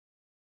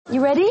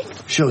You ready?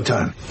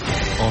 Showtime.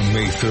 On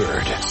May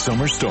 3rd,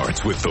 summer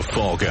starts with The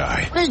Fall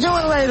Guy. Let's do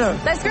it later.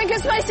 Let's drink a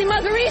spicy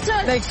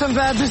margarita. Make some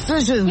bad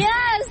decisions.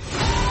 Yes.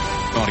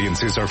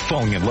 Audiences are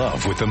falling in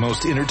love with the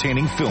most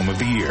entertaining film of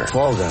the year.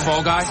 Fall Guy.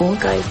 Fall Guy? Fall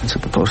Guy. That's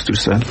what the poster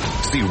said.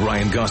 See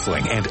Ryan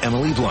Gosling and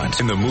Emily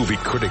Blunt in the movie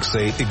critics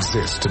say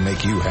exists to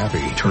make you happy.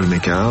 Trying to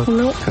make it out?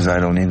 Nope. Because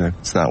I don't either.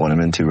 It's not what I'm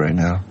into right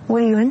now.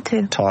 What are you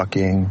into?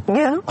 Talking.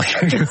 Yeah.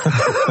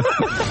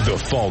 The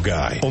Fall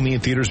Guy. Only in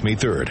theaters May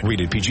 3rd.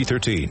 Rated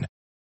PG-13.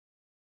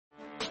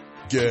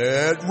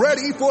 Get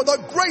ready for the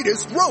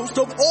greatest roast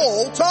of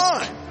all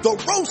time. The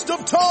Roast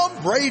of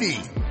Tom Brady.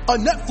 A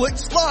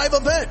Netflix live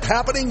event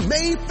happening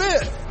May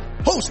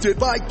 5th. Hosted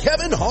by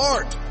Kevin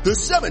Hart. The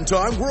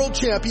 7-time world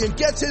champion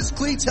gets his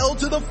cleats held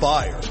to the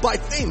fire by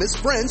famous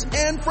friends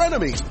and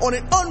frenemies on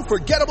an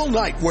unforgettable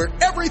night where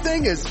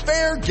everything is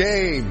fair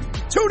game.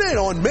 Tune in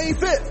on May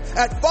 5th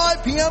at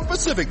 5 p.m.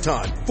 Pacific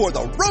time for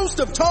the Roast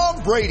of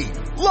Tom Brady.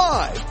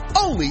 Live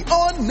only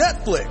on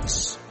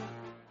Netflix.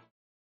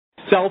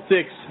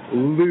 Celtics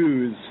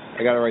lose,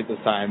 I got it right this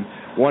time,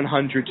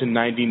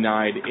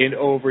 100-99 in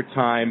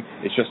overtime.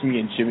 It's just me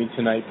and Jimmy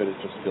tonight, but it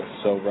just feels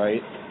so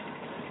right.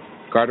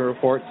 Garter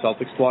Report,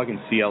 Celtics Blog, and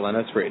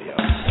CLNS Radio.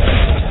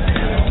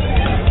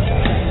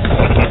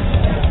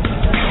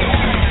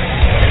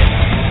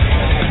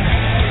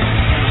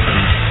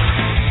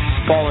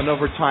 Ball in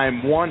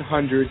overtime,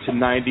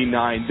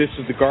 100-99. This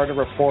is the Garter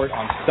Report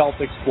on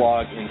Celtics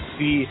Blog and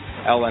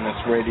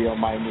CLNS Radio.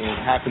 My name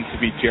happens to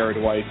be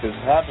Jared Weiss. This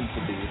happens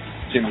to be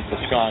Jimmy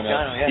Toscano.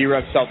 Yeah. He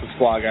reps Celtics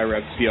Blog. I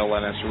rep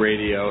CLNS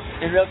Radio.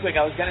 And real quick,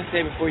 I was going to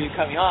say before you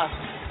cut me off,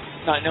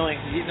 not knowing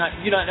you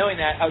not knowing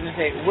that, I was going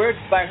to say we're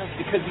by ourselves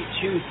because we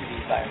choose to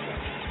be by ourselves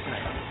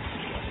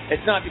tonight.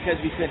 It's not because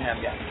we couldn't have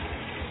guests.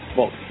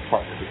 Well,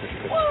 partly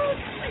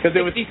because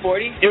it was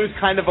 60-40. It was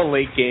kind of a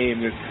late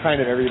game. It was kind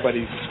of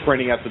everybody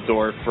sprinting out the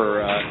door for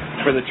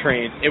the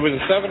train. It was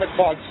a 7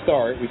 o'clock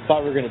start. We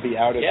thought we were going to be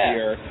out of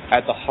here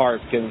at the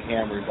Harp getting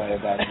hammered by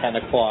about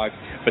 10 o'clock,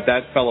 but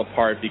that fell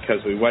apart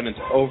because we went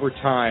into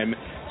overtime.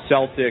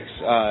 Celtics,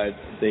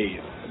 they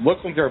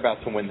looked like they're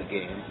about to win the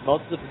game.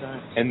 Multiple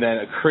times. And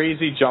then a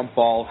crazy jump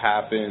ball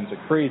happens,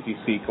 a crazy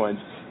sequence.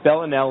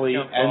 Bellinelli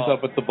ends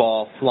up with the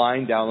ball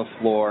flying down the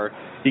floor.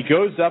 He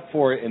goes up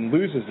for it and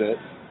loses it,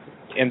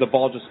 and the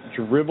ball just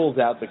dribbles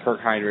out to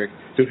Kirk Hinrich,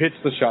 who hits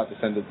the shot to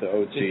send it to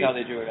OT. Just how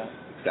they drew it up.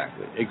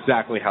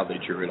 Exactly how they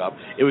drew it up.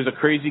 It was a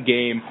crazy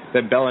game.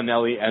 Then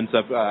Bellinelli ends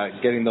up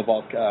getting the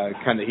ball.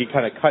 He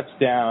kind of cuts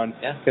down,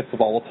 gets the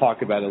ball. We'll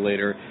talk about it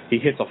later. He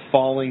hits a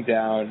falling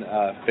down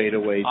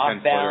fadeaway 10-footer.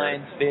 Off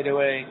balance,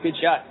 fadeaway. Good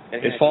shot.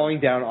 Is falling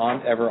down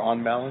ever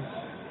on balance?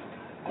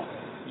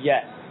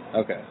 Yes.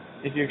 Okay.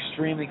 If you're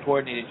extremely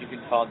coordinated, you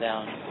can fall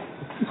down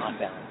on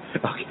balance.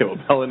 Okay, well,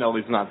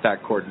 Bellinelli's not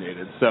that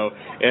coordinated. So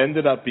it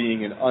ended up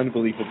being an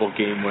unbelievable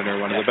game winner,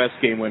 one of the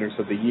best game winners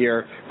of the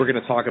year. We're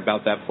going to talk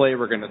about that play.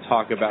 We're going to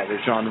talk about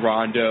Rajon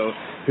Rondo,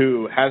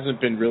 who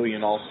hasn't been really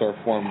in all-star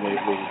form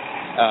lately.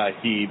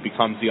 He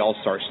becomes the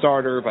all-star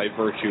starter by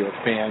virtue of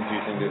fans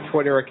using their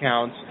Twitter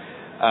accounts.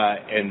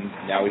 And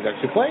now he's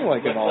actually playing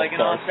like an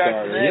all-star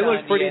starter. He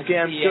looks pretty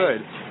damn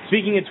good.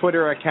 Speaking of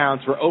Twitter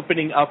accounts, we're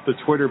opening up the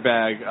Twitter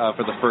bag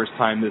for the first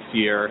time this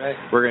year. Right.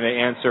 We're going to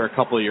answer a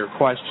couple of your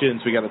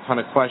questions. We got a ton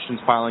of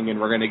questions piling in.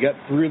 We're going to get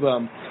through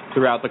them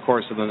throughout the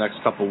course of the next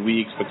couple of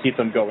weeks, but keep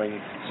them going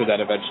so that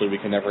eventually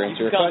we can never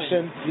answer your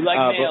question. You like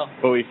mail.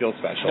 But we feel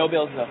special. No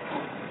bills, though.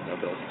 No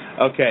bills.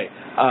 Okay,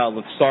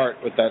 let's start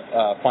with that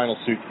final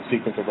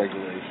sequence of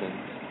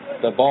regulation.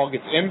 The ball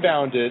gets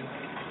inbounded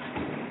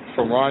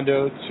from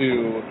Rondo to...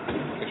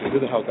 Actually, who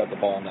the hell got the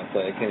ball on that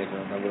play? I can't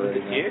even remember right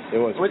now. Pierce?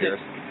 It was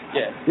Pierce.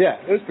 Yeah,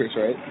 it was Pierce,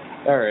 right?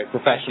 All right,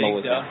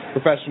 professionalism.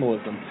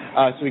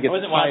 So he gets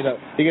tied up.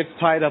 He gets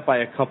tied up by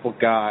a couple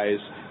guys.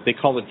 They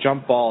call it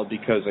jump ball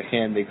because a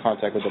hand made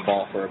contact with the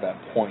ball for about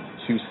 0.27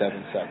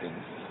 seconds.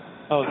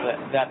 Oh,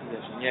 that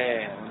position.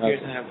 Yeah. Okay.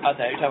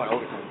 You're talking about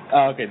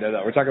overtime. Okay, no.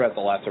 We're talking about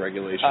the last of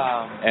regulation.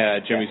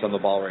 Jimmy's on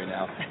the ball right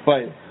now.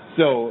 But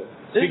so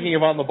speaking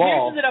of on the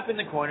ball, Pierce ended up in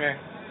the corner.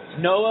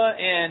 Noah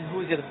and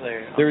who was the other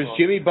player? There was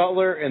Jimmy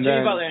Butler and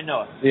Butler and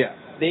Noah. Yeah.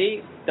 They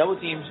double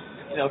teamed.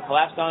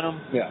 Collapsed on him.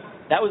 Yeah.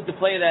 That was the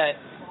play that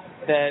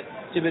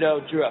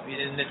Thibodeau drew up.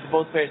 And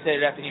both players said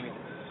it after him.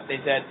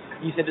 He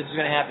said this is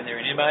going to happen. They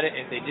were in about it.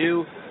 If they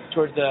do,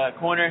 towards the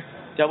corner,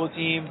 double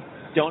team,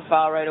 don't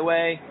foul right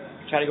away.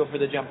 Try to go for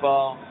the jump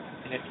ball.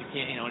 And if you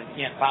can't, if you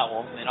can't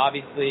foul, then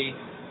obviously,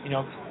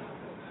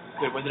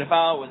 was it a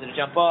foul? Was it a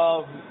jump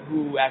ball?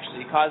 Who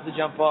actually caused the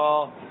jump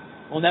ball?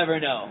 We'll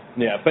never know.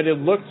 Yeah, but it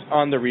looked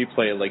on the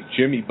replay like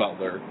Jimmy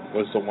Butler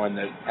was the one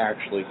that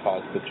actually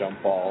caused the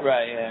jump ball.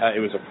 Right, yeah. It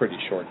was a pretty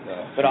short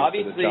but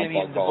obviously,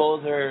 the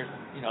Bulls are,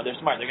 they're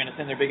smart. They're going to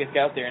send their biggest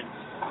guy out there and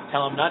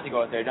tell them not to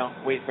go out there.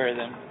 Don't wait for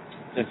them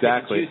to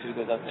exactly. Who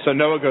goes out there. So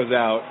Noah goes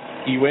out.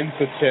 He wins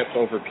the tip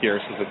over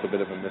Pierce because it's a bit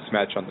of a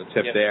mismatch on the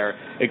tip there.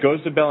 It goes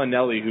to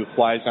Bellinelli, who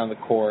flies down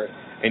the court,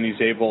 and he's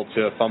able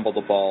to fumble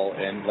the ball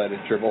and let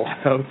it dribble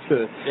out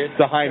to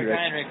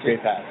Hinrich.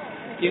 Great pass.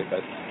 it,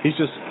 but he's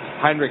just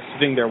Heinrich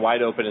sitting there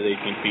wide open at 18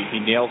 feet. He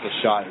nails a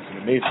shot. It's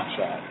an amazing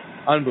shot.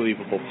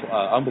 Unbelievable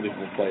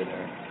play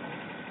there.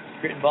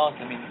 Grit and balls.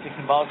 I mean,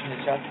 16 balls from the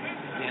shot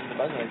at the end of the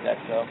buzzer like that.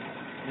 So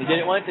they did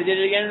it once. They did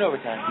it again in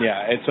overtime. Yeah,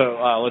 and so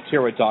let's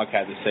hear what Doc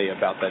had to say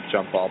about that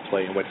jump ball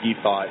play and what he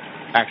thought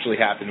actually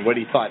happened, what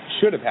he thought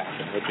should have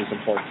happened, which is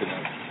important to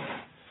know.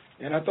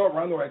 And I thought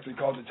Rondo actually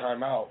called the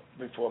timeout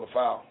before the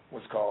foul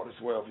was called as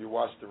well. If you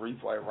watch the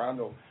replay,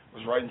 Rondo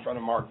was right in front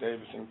of Mark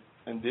Davis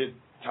and did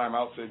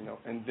timeout signal,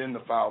 and then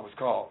the foul was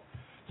called.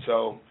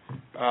 So,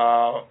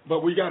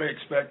 but we got to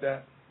expect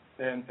that,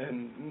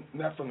 and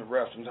not from the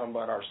refs. I'm talking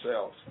about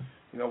ourselves.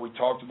 You know, we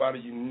talked about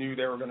it. You knew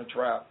they were going to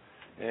trap,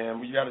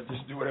 and we got to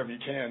just do whatever you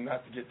can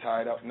not to get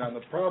tied up. Now,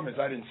 the problem is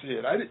I didn't see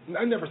it.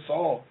 I never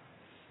saw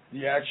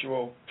the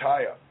actual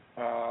tie-up.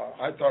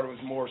 I thought it was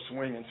more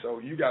swinging, so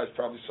you guys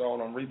probably saw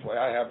it on replay.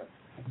 I haven't,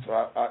 so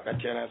I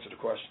can't answer the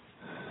question.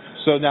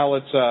 So now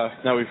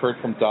now we've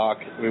heard from Doc.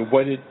 I mean,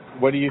 what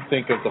do you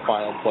think of the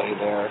final play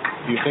there?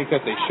 Do you think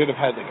that they should have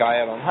had the guy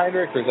out on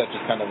Heinrich, or is that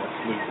just kind of a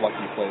fluke,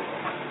 lucky play?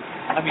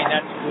 I mean,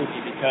 that's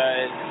fluky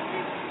because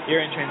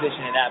you're in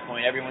transition at that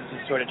point. Everyone's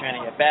just sort of trying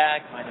to get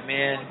back, find a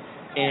man,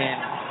 and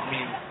I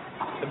mean,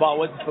 the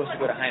ball wasn't supposed to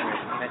go to Heinrich.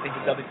 And I think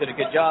the Celtics did a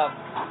good job,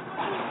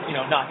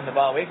 knocking the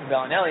ball away from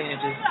Bellinelli, and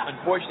it's just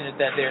unfortunate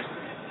that there's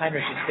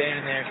Heinrich just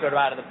standing there sort of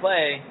out of the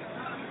play.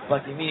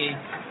 Lucky me,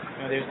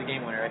 there's the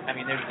game winner. I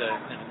mean, there's the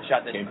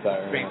shot that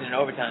brings it in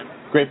overtime.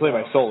 Great play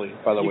by Soli,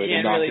 by the way.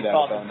 You can't really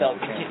fault the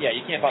Celtics.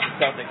 You can't fault the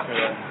Celtics for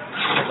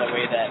the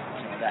way that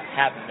that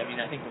happened. I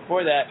mean, I think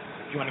before that,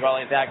 if you want to go all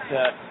the way back to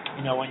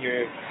when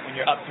you're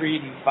up 3,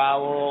 you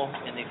foul,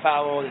 and they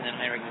fouled, and then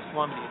Heinrich just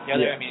slumped to get the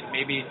other. Yeah. I mean,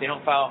 maybe if they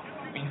don't foul,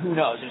 I mean, who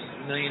knows? There's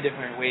a million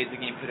different ways the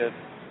game could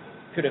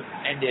have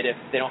ended if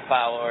they don't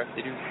foul, or if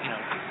they do.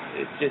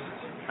 It's just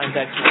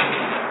hindsight.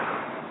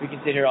 We can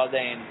sit here all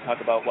day and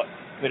talk about what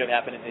could have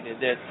happened if they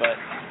did this, but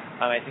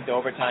I think the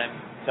overtime,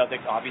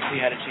 Celtics obviously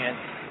had a chance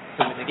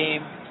to win the game.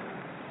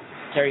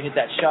 Terry hit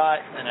that shot,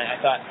 and I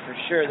thought for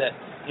sure that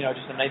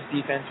just a nice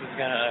defense was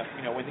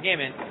gonna win the game,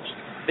 and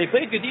they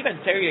played good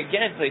defense. Terry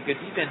again played good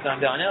defense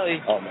on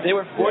Bellinelli. Oh, man. They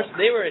were forced.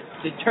 Yeah. They were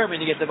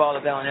determined to get the ball to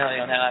Bellinelli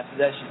on that last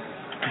possession.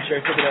 I'm sure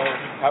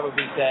Thibodeau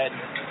probably said,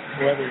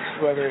 whoever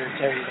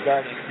Terry's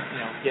guarding,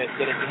 get it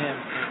to him.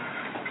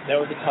 And that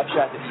was a tough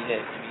shot that he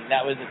hit. I mean,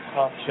 that was a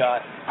tough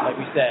shot. Like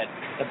we said,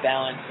 the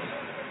balance.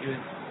 He was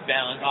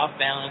off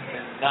balance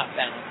and not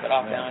balanced, but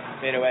off balance and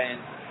fade away, and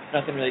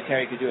nothing really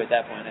Terry could do at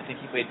that point. I think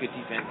he played good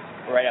defense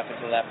right up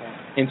until that point.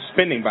 And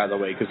spinning, by the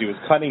way, because he was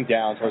cutting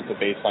down towards the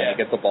baseline to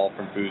get the ball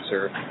from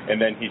Boozer, and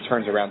then he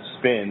turns around,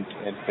 spins,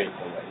 and fades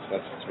away. So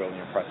that's what's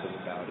really impressive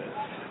about it.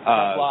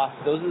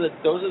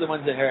 Those are the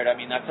ones that hurt. I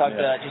mean, I've talked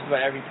to just about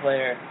every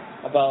player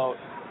about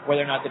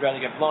whether or not they'd rather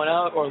get blown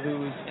out or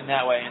lose in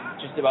that way, and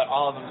just about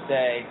all of them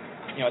say,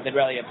 they'd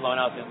rather get blown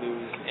out than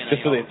lose.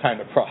 Just so they have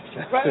time to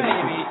process. Right.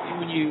 I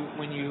mean,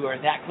 when you are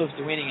that close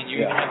to winning and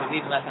you even have the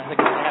lead in the last 9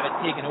 seconds and have it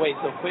taken away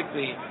so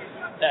quickly,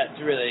 that's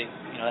really,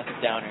 that's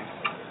a downer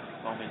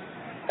moment.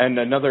 And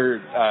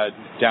another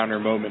downer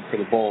moment for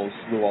the Bulls,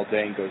 Luol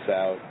Deng goes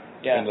out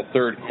in the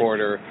third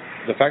quarter.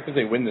 The fact that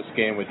they win this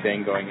game with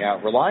Deng going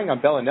out, relying on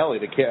Bellinelli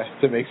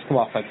to make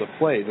some offensive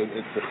plays.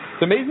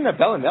 It's amazing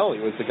that Bellinelli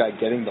was the guy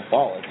getting the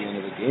ball at the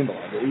end of the game,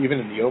 even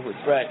in the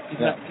overtime. Right.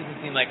 He doesn't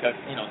seem like the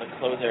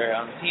closer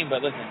on the team, but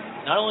listen,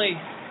 not only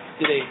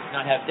do they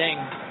not have Deng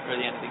for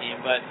the end of the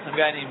game, but some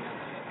guy named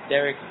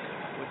Derek,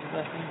 what's his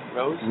last name?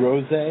 Rose?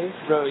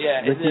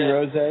 Ricky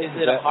Rose? Is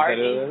it a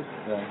Hardy?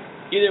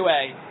 Yeah. Either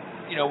way,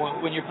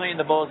 when you're playing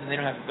the Bulls and they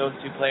don't have those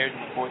two players in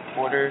the fourth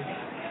quarter,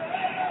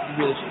 you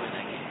really should win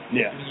that game.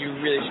 Yeah. I mean, you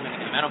really should win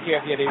the game. I don't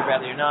care if you have Avery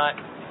Bradley or not.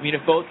 I mean,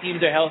 if both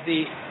teams are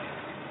healthy,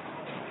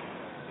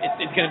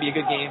 it's going to be a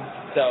good game.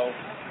 So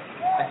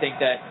I think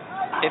that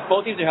if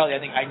both teams are healthy, I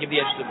think I can give the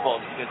edge to the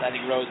Bulls because I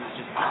think Rose is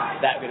just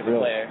that good of a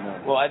player.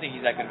 No. Well, I think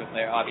he's that good of a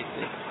player,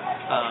 obviously.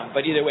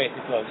 But either way, it's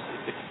a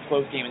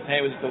close game. And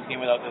tonight was a close game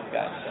without those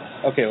guys.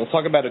 So. Okay, let's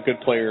talk about a good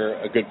player,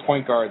 a good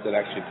point guard that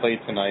actually played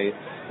tonight.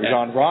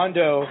 Rajon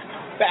Rondo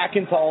back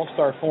into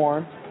All-Star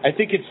form. I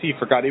think he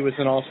forgot he was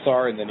an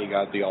All-Star, and then he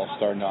got the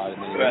All-Star nod,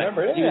 and then he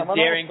remembered, he was I'm an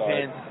daring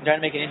All-Star. fans,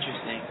 trying to make it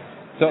interesting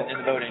in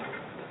the voting.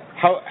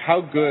 How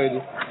good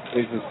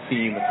is this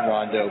team with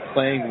Rondo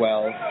playing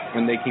well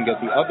when they can get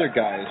the other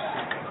guys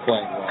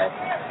playing well?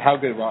 How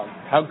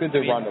good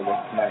did Rondo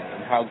look tonight,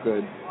 and how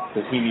good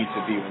does he need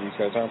to be when these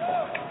guys aren't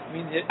playing? I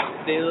mean,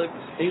 they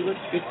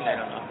looked good tonight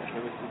on offense.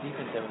 It was the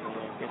defense that was a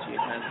little sketchy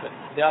at times, but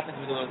the offense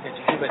was a little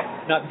sketchy too, but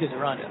not because of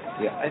Rondo.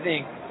 Yeah. I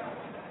think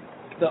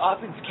the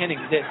offense can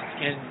exist,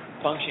 can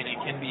function, and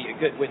can be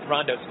good with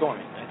Rondo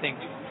scoring. I think,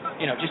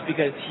 just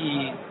because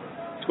he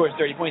scores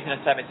 30 points and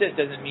has 5 assists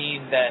doesn't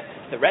mean that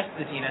the rest of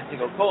the team has to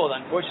go cold.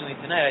 Unfortunately,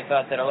 tonight I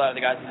thought that a lot of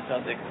the guys in the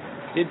Celtics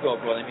did go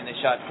cold. I mean, they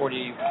shot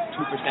 42%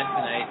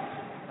 tonight,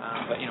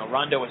 but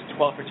Rondo was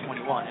 12 for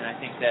 21, and I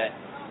think that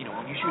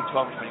when you shoot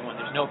 12 for 21,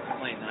 there's no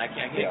complaint, and I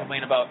can't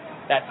complain about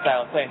that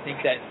style of play. I think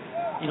that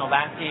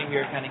last game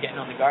we were kind of getting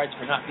on the guards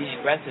for not being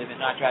aggressive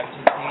and not driving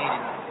to the paint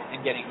and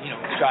getting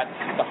shots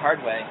the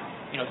hard way.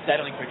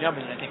 settling for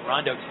jumpers. And I think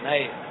Rondo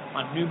tonight,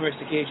 on numerous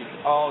occasions,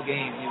 all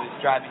game, he was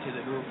driving to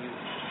the hoop. He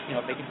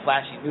was, making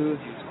flashy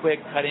moves. He was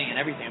quick, cutting, and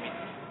everything. I mean,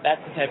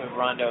 that's the type of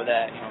Rondo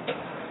that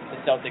the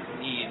Celtics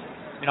need.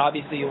 I mean,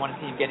 obviously you want to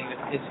see him getting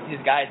his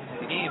guys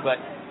into the game, but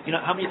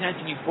how many times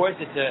can you force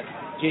it to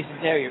Jason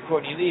Terry or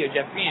Courtney Lee or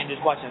Jeff Green and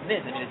just watch them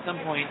miss? I mean, at some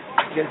point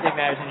you got to take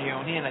matters into your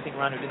own hand. I think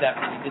Rondo did that.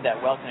 He did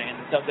that well tonight,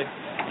 and the Celtics,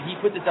 and he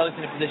put the Celtics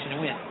in a position to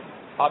win.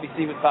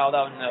 Obviously, he was fouled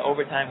out in the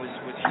overtime was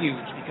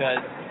huge,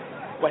 because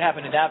what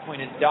happened at that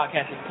point is Doc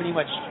had to pretty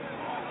much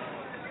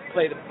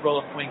play the role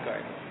of point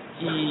guard.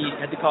 He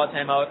had to call a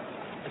timeout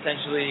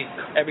essentially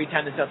every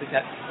time the Celtics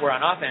were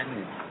on offense,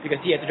 because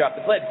he had to drop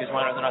the play because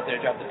Rondo wasn't out there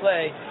to drop the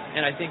play.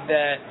 And I think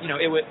that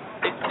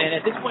and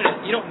at this point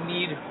you don't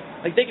need,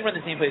 like, they can run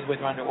the same plays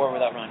with Rondo or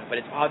without Rondo, but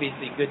it's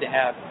obviously good to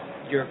have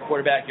your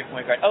quarterback, your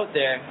point guard out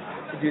there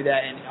to do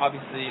that, and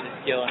obviously the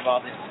skill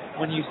involved in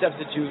when you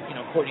substitute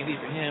Courtney Lee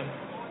for him,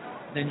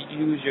 then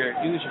you use your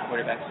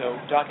quarterback. So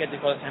Doc had to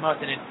call the timeouts,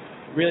 and it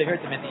really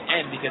hurt them at the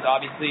end, because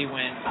obviously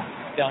when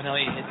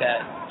Bellinelli hit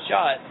that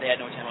shot, they had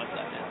no timeouts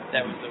left.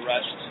 That was the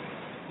rushed,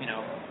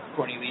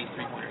 Courtney Lee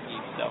three-pointer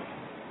heave. So.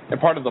 And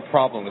part of the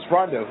problem was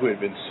Rondo, who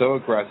had been so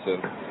aggressive.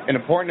 And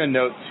important to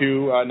note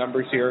two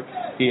numbers here.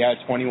 He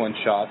had 21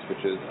 shots,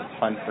 which is a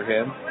ton for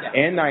him,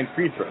 and 9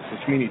 free throws,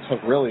 which means he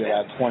took really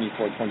about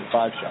 24,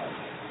 25 shots.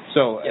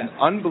 So an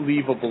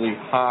unbelievably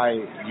high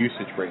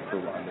usage rate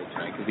for Rondo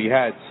tonight, because he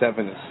had 7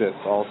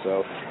 assists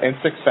also and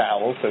 6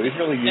 fouls. So he's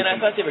really using. And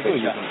I thought they were good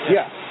shots.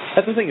 Yeah,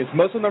 that's the thing, is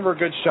most of them were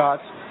good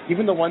shots.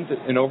 Even the ones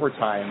in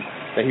overtime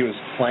that he was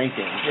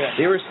planking,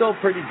 they were still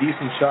pretty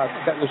decent shots.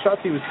 The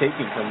shots he was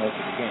taking for most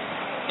of the game.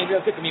 And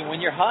real quick, I mean, when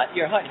you're hot,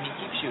 you're hot, and you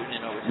keep shooting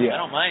in overtime. I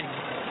don't mind.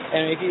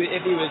 And if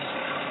he was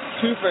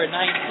 2 for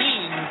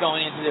 19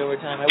 going into the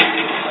overtime,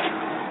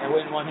 I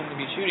wouldn't want him to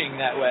be shooting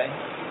that way.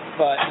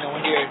 But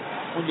when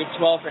you're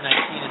 12 for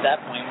 19 at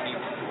that point,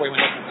 before he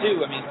went up for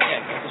 2, I mean,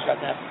 the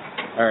shots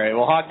happen. All right,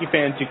 well, hockey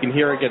fans, you can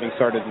hear it getting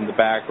started in the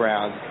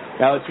background.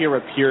 Now let's hear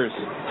what Pierce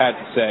had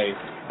to say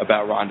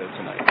about Rondo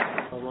tonight.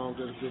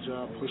 Rondo did a good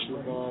job pushing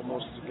the ball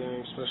most of the game,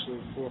 especially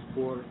in the fourth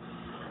quarter.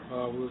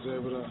 We was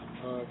able to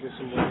get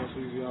some more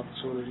easy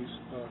opportunities.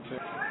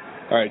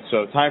 All right,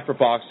 so time for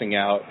boxing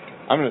out.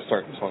 I'm going to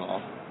start this one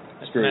off.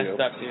 Screw you.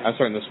 I'm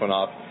starting this one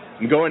off.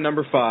 I'm going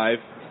number 5.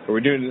 But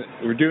we're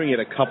doing it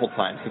a couple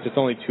times, because it's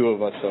only 2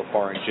 of us so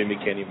far, and Jimmy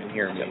can't even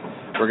hear me.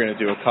 We're going to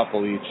do a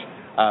couple each.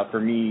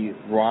 For me,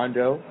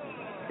 Rondo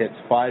hits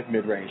 5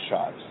 mid-range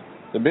shots.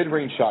 The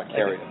mid-range shot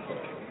carried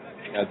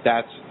him.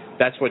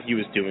 That's what he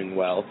was doing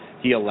well.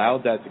 He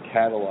allowed that to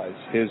catalyze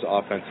his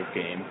offensive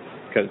game,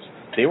 because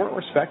they weren't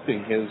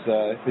respecting his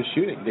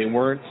shooting. They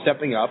weren't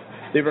stepping up.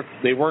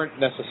 They weren't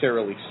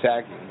necessarily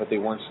sagging, but they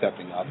weren't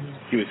stepping up.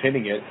 He was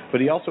hitting it,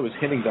 but he also was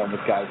hitting them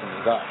with guys in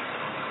his eyes.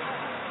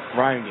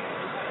 Ryan game.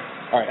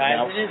 All right,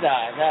 guys in his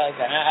eyes. I like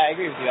that. And I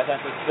agree with you. I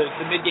thought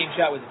the mid-game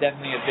shot was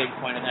definitely a big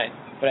point of the night,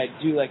 but I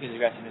do like his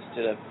aggressiveness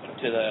to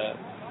the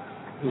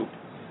hoop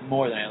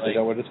more than I like. Is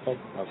that what it's called?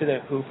 Okay. To the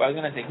hoop. I was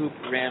going to say hoop,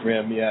 rim,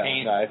 yeah.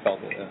 paint. No, I felt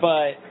it. Yeah.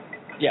 But,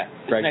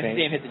 it's nice to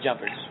see him hit the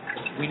jumpers.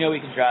 We know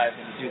he can drive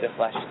and do the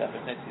flashy stuff.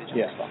 It's nice to see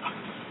the jumpers fall.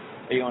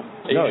 Are you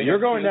going?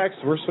 You're going next.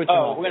 We're switching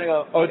off. We're going to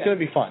go. Oh, it's going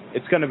to be fun.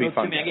 It's going to be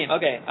fun. Game.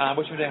 Okay,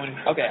 which one do I want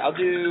to? Okay, I'll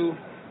do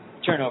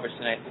turnovers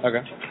tonight.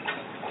 Okay.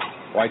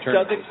 Why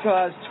turnovers? Celtics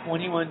caused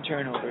 21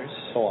 turnovers.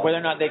 Whether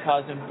or not they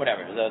caused them,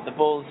 whatever. The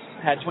Bulls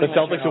had 21 turnovers. The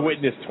Celtics have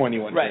witnessed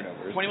 21 Right,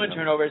 turnovers. 21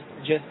 turnovers,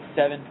 just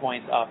 7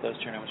 points off those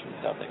turnovers for the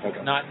Celtics.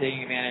 Okay. Not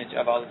taking advantage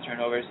of all the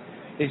turnovers.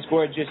 They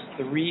scored just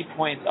 3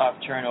 points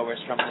off turnovers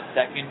from the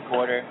second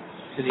quarter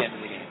to the end of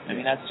the game. I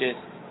mean, that's just,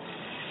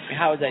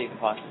 how is that even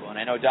possible? And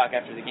I know Doc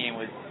after the game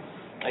was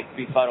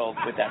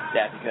befuddled with that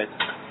stat, because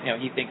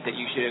he thinks that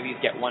you should at least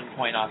get 1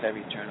 point off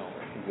every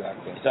turnover.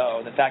 Exactly.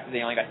 So the fact that they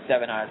only got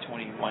 7 out of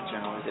 21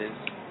 turnovers is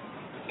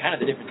kind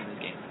of the difference in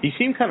this game. He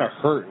seemed kind of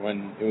hurt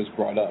when it was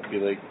brought up. He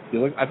looked.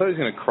 I thought he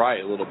was going to cry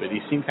a little bit. He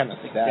seemed kind of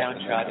sad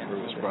when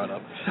it was brought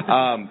up.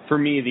 For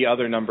me, the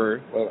other number,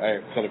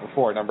 I said it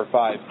before, number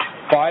 5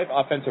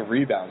 offensive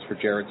rebounds for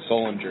Jared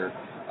Sullinger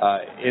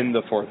in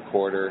the fourth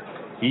quarter.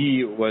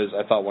 He was,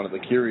 I thought, one of the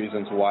key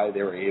reasons why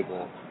they were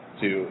able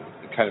to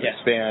kind of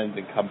expand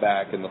and come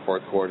back in the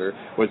fourth quarter,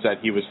 was that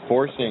he was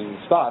forcing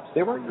stops.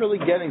 They weren't really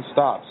getting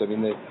stops. I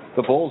mean,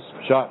 the Bulls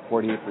shot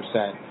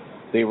 48%.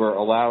 They were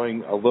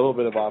allowing a little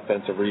bit of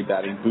offensive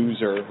rebounding.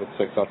 Boozer with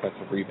 6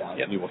 offensive rebounds.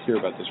 Yep. And you will hear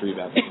about this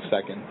rebound in a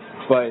second.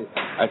 But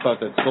I thought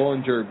that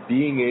Sullinger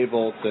being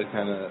able to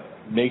kind of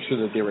make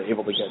sure that they were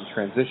able to get in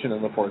transition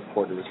in the fourth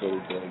quarter was really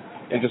big.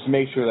 And just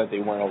make sure that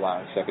they weren't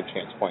allowing second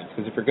chance points.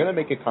 Because if you're going to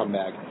make a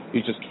comeback,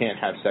 you just can't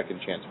have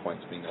second chance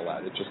points being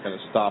allowed. It's just going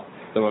to stop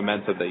the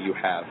momentum that you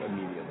have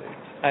immediately.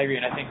 I agree,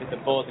 and I think that the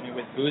Bulls,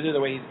 with Boozer,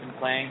 the way he's been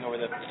playing over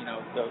the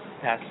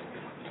past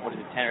 10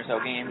 or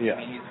so games,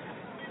 I mean, he's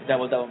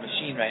double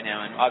machine right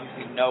now, and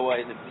obviously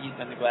Noah is a beast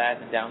on the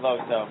glass and down low.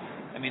 So,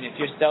 I mean, if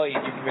you're Stelly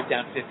and you can rip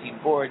down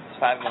 15 boards,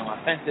 5 of them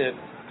offensive,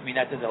 I mean,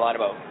 that says a lot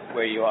about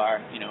where you are,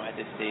 at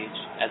this stage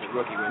as a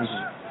rookie, which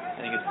I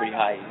think is pretty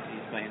high.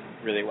 He's playing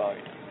really well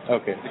right now.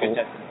 Okay. Good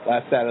test.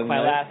 Last stat of the My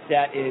night. last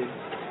stat is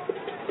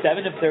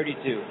 7 of 32.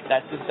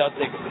 That's the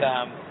Celtics'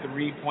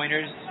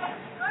 3-pointers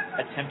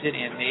attempted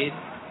and made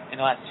in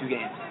the last 2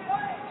 games.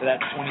 So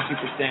that's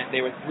 22%.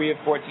 They were 3 of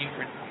 14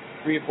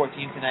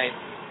 tonight.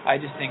 I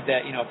just think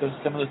that, if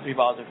some of those 3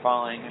 balls are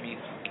falling, I mean,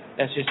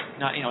 that's just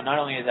not, not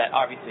only is that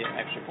obviously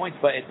extra points,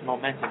 but it's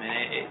momentum,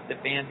 and the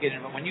fans get in.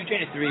 But when you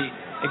train a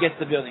 3, it gets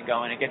the building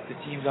going, it gets the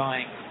team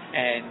going,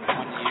 and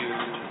when you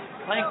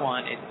plank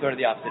one, it's sort of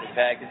the opposite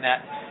effect, and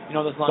that,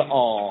 those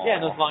long,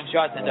 those long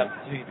shots end up,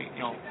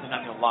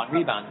 sometimes long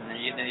rebounds, and then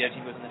the other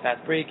team goes in the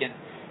fast break, and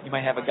you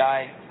might have a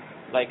guy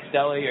like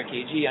Stelly or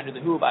KG under the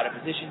hoop, out of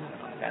position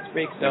on the fast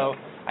break. So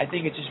I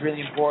think it's just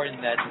really important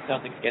that the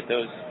Celtics get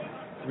those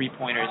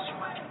 3-pointers.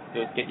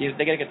 They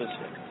got to get those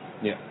fixed.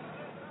 Yeah.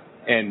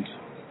 And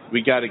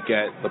we got to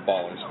get the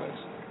ballers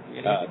fixed.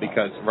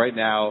 Because right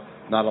now,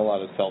 not a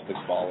lot of Celtics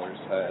ballers,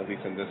 at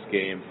least in this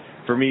game.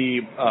 For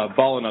me,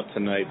 balling up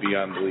tonight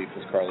beyond belief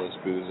is Carlos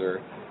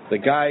Boozer. The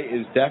guy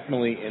is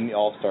definitely in the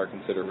All-Star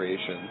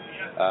consideration.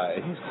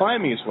 And he's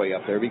climbing his way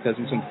up there because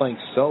he's been playing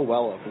so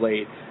well of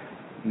late.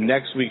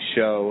 Next week's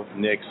show,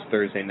 Knicks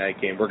Thursday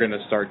night game, we're going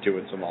to start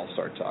doing some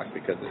All-Star talk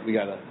because we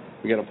got to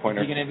point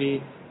our... Is he going to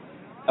be...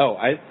 Oh,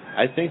 I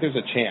think there's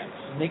a chance.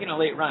 He's making a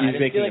late run. He's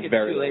making feel like a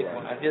very too late.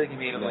 run. I feel like he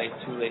made a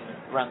too late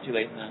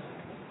in the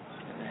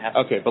half.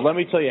 Okay, but let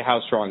me tell you how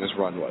strong his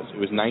run was. It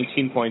was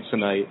 19 points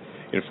tonight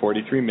in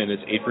 43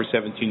 minutes, 8 for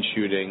 17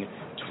 shooting,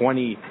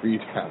 20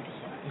 rebounds.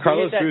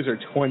 Carlos Boozer,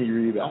 20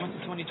 rebounds.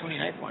 Almost a 20-20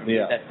 night for him.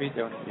 Yeah. That free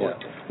throw in the fourth.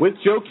 With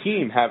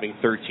Joakim having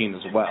 13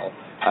 as well.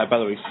 By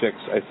the way, 6,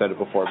 I said it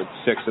before, but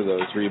 6 of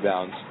those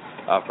rebounds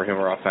for him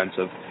are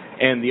offensive.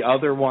 And the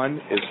other one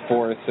is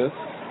 4 assists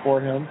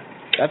for him.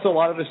 That's a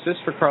lot of assists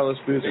for Carlos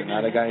Boozer,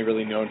 not a guy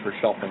really known for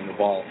shuffling the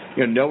ball.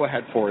 Noah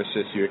had 4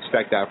 assists. You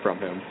expect that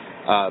from him,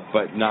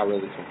 but not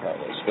really from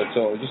Carlos. But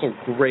so just a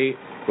great,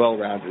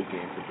 well-rounded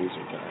game for Boozer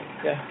tonight.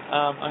 Yeah,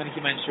 I'm going to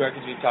keep mine short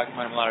because we've talked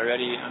about him a lot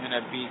already. I'm going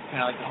to be kind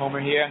of like the homer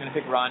here. I'm going to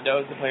pick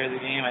Rondo as the player of the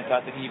game. I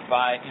thought that he,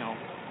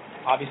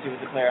 obviously was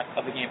the player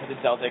of the game for the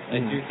Celtics. I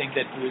do think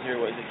that Boozer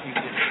was a huge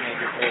difference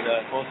maker for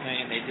the Bulls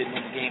tonight, and they did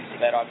win the game, so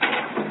that obviously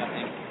means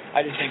nothing.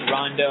 I just think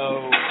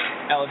Rondo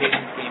elevated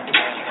his game to the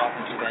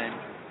offensive end,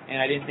 and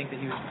I didn't think that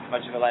he was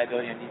much of a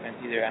liability on defense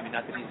either. I mean,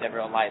 not that he's ever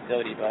a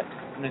liability, but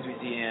sometimes we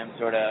see him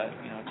sort of,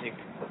 take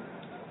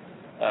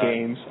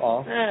games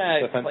off.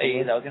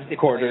 Plays. I was going to say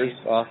quarters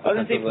plays. off. I was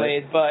going to say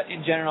plays, but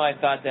in general, I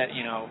thought that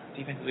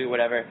defensively,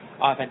 whatever,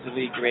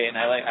 offensively, great, and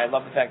I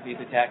love the fact that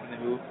he's attacking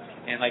the hoop,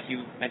 and like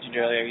you mentioned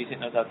earlier, he's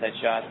hitting those outside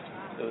shots,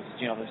 those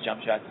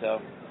jump shots.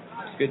 So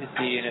it's good to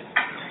see, and if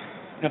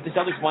the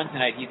Celtics won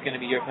tonight, he's going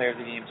to be your player of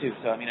the game too.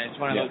 So I mean, it's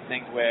one of those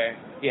things where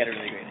he had a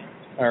really great night.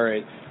 All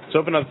right, let's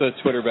open up the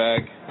Twitter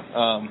bag.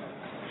 See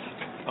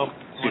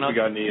if we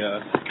got any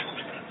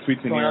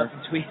tweets in here.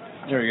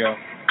 There we go.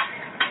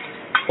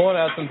 Pulling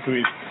out some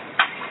tweets.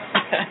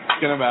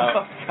 Get them out.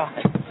 Oh, God.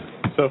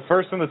 So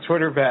first in the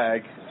Twitter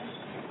bag,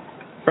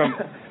 from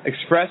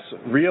Express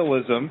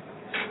Realism,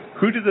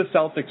 who do the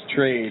Celtics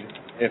trade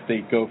if they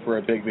go for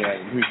a big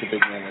man? Who's the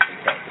big man that they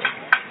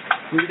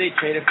trade? Who do they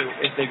trade if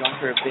they're going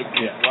for a big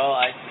man? Yeah. Well,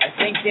 I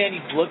think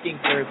Danny's looking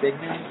for a big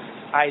man.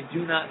 I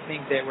do not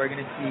think that we're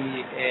going to see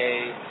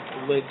a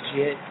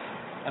legit,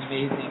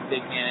 amazing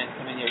big man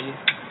come in here. He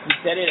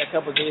said it a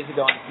couple of days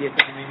ago on TSN.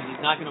 I mean,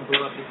 he's not going to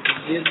blow up this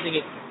team. He doesn't think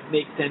it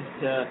makes sense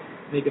to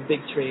make a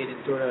big trade and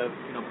sort of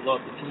blow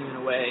up the team in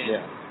a way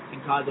and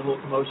cause a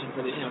whole commotion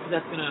for the because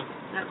that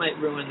might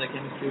ruin the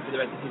chemistry for the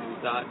rest of the season.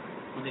 We thought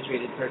when they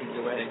traded Perkins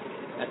away,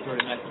 that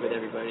sort of messed with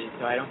everybody.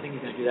 So I don't think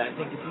he's going to do that. I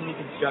think the team he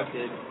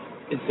constructed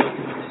is built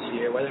to win this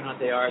year. Whether or not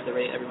they are at the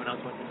rate everyone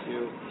else wants them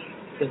to,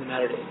 doesn't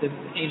matter.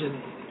 Ainge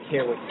doesn't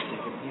care what you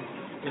think. He's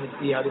going to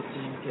see how this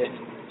team can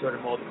sort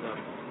of mold itself.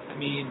 I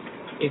mean,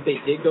 if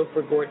they did go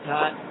for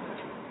Gortat,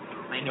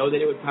 I know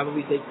that it would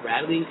probably take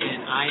Bradley,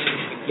 and I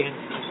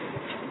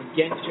am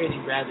against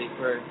trading Bradley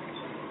for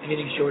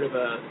anything short of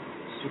a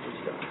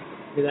superstar.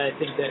 Because I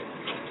think that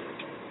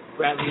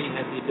Bradley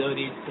has the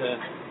ability to,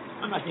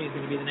 I'm not saying he's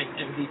going to be the next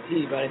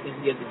MVP, but I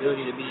think he has the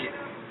ability to be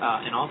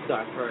an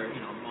all-star for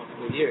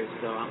multiple years.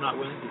 So I'm not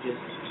willing to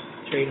just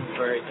trade him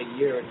for a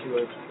year or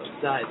two of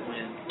size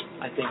when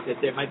I think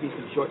that there might be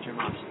some short-term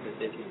options that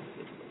they can.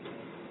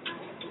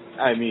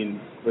 I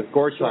mean, with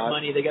Gortat... Short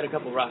money, they got a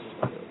couple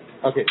rosters.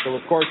 Okay, so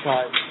with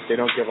Gortat, they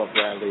don't give up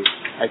Bradley.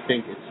 I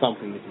think it's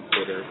something to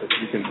consider. If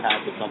you can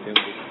pass with something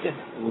like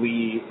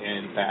Lee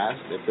and Bass,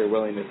 if they're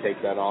willing to take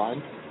that on,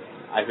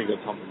 I think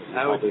that's something that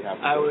you probably have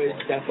to I would for.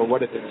 definitely. But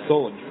what if it's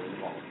Sullinger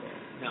involved?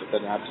 No. Is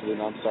that an absolute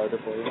non-starter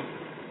for you?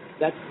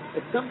 That's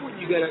at some point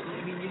you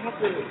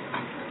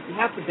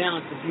have to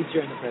balance the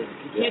future and the present.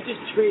 You can't just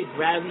trade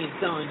Bradley and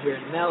Sullinger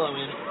and Melo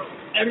and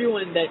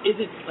everyone that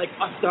isn't like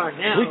a star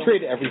now. We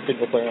trade every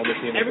single player on the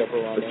team except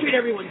for Rondo. We trade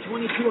everyone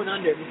 22 and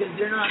under because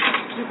they're not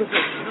super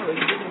professional. No,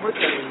 it doesn't work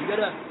that way. You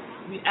gotta.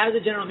 I mean, as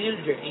a general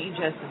manager,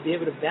 Ainge has to be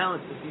able to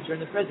balance the future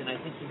and the present.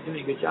 I think he's doing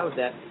a good job of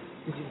that.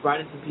 since he's brought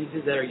in some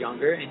pieces that are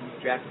younger and he's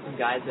drafted some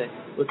guys that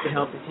look to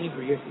help the team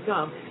for years to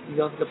come, he's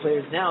also the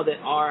players now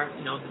that are,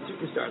 the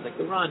superstars, like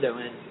the Rondo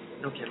and,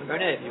 Kevin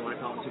Garnett, if you want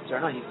to call him a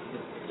superstar or not. He's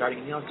starting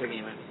in the All-Star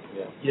game, and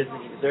he doesn't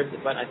think he deserves it.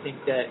 But I think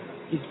that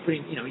he's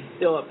he's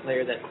still a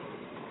player that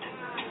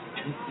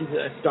he's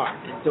a star,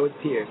 and so is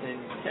Pierce and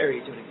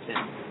Terry to an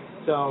extent.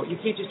 So you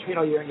can't just trade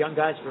all your young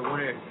guys for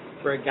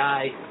a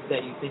guy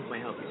that you think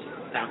might help this year.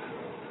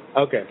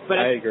 Okay,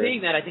 but I agree.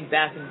 Saying that, I think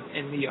Bass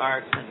and Lee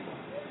are expendable.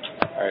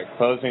 All right,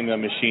 closing the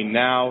machine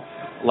now.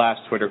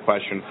 Last Twitter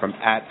question from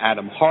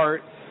 @Adam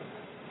Hart.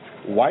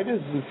 Why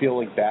does it feel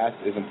like Bass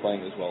isn't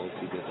playing as well as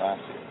he did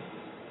last year?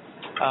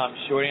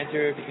 Short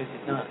answer, because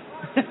he's not.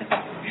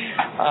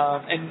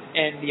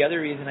 And the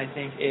other reason I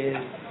think is,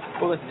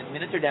 well, listen, his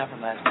minutes are down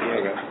from last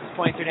year. Okay. His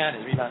points are down.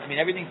 His rebounds.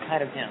 Everything's kind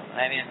of down.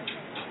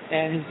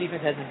 And his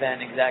defense hasn't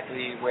been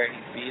exactly where it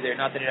needs to be either.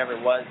 Not that it ever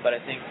was, but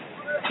I think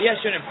he has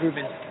shown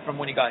improvements from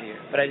when he got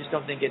here. But I just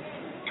don't think it's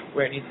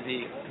where it needs to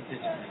be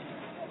consistently.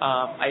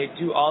 I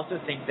do also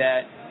think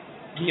that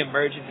the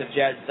emergence of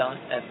Jared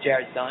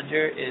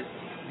Sullinger is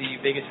the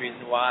biggest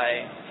reason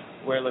why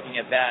we're looking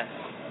at Bass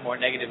more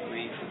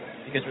negatively,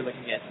 because we're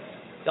looking at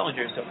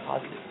Sullinger so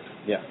positive.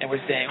 Yeah. And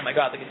we're saying, oh my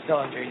God, look at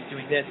Sullinger, he's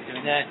doing this, he's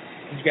doing that,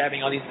 he's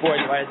grabbing all these boards,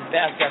 why doesn't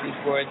Bass grab these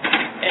boards?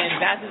 And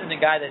Bass isn't the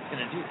guy that's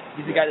going to do that.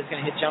 He's the guy that's going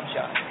to hit jump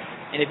shots.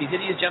 And if he's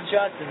hitting his jump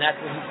shots, then that's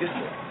what he's good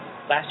for.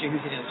 Last year he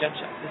was hitting his jump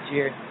shots. This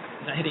year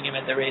he's not hitting him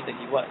at the rate that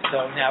he was.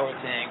 So now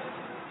we're saying,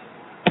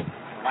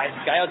 why is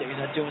this guy out there? He's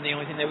not doing the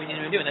only thing that we need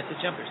him to do, and that's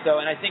his jumper.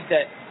 So, and I think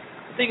that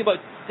the thing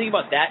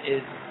about that is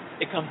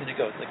it comes and it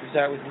goes. Like we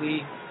start with Lee,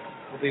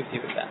 we'll be with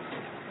you with Bass.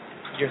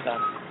 Your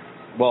thoughts?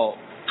 Well,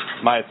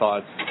 my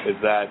thoughts is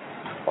that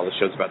while the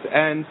show's about to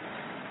end,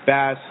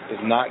 Bass is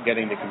not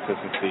getting the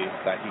consistency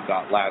that he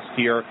got last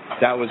year.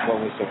 That was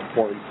what was so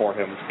important for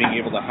him, being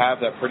able to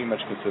have that pretty much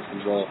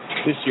consistent role.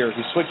 This year,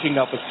 he's switching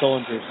up with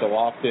Sullinger so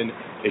often,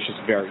 it's just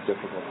very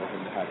difficult for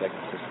him to have that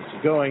consistency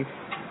going.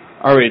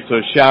 All right, so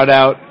shout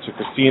out to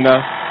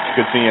Christina.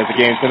 Good seeing you at the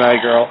game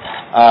tonight, girl.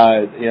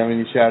 You have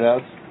any shout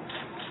outs?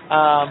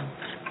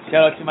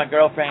 Shout out to my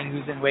girlfriend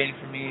who's been waiting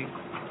for me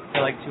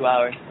for like 2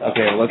 hours. So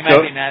okay,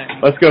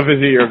 let's go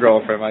visit your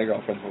girlfriend. My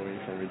girlfriend's waiting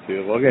for me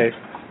too. Okay.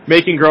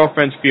 Making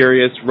girlfriends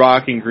furious,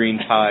 rocking green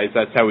ties.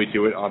 That's how we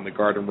do it on the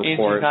Garden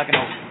Report. She's not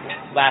going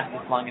to last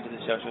this long into the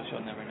show, so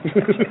she'll never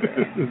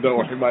know. Don't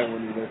worry, mine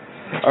won't either.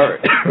 All right.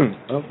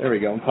 Oh, there we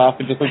go. I'm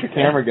coughing just like the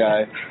camera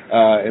guy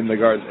in the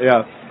garden.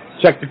 Yeah.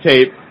 Check the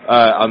tape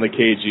on the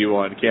KG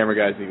one. Camera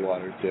guys need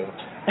water too.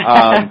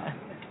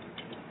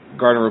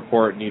 Garden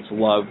Report needs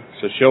love,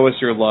 so show us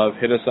your love.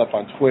 Hit us up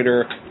on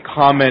Twitter.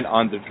 Comment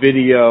on the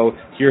video.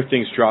 Hear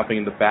things dropping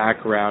in the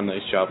background.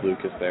 Nice job,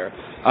 Lucas, there.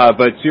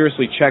 But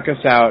seriously, check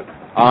us out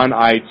on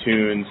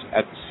iTunes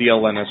at the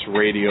CLNS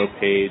radio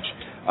page.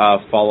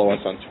 Follow us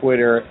on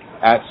Twitter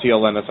at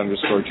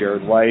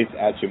CLNS_Jared White,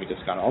 at Jimmy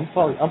Toscano.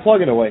 I'm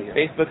plugging away here.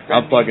 Facebook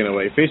friend I'm plugging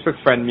away.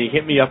 Facebook friend me.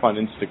 Hit me up on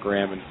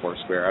Instagram and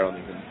Foursquare. I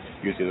don't even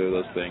use either of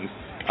those things.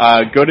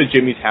 Go to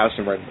Jimmy's house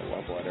and write him a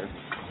love letter.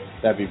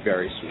 That'd be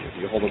very sweet if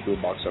you hold a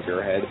boombox over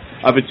your head.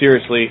 But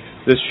seriously,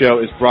 this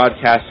show is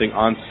broadcasting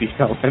on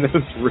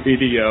CLNS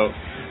Radio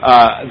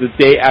the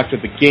day after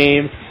the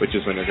game, which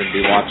is when you're going to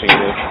be watching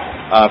this.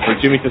 For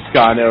Jimmy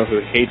Toscano, who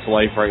hates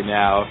life right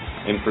now,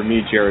 and for me,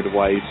 Jared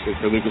Weiss, and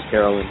for Lucas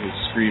Carolyn, who's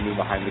screaming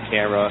behind the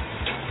camera,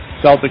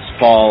 Celtics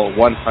fall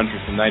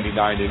 199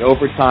 in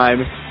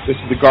overtime. This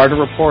is the Garden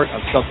Report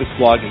on Celtics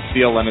Blog and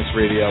CLNS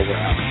Radio. We're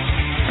out.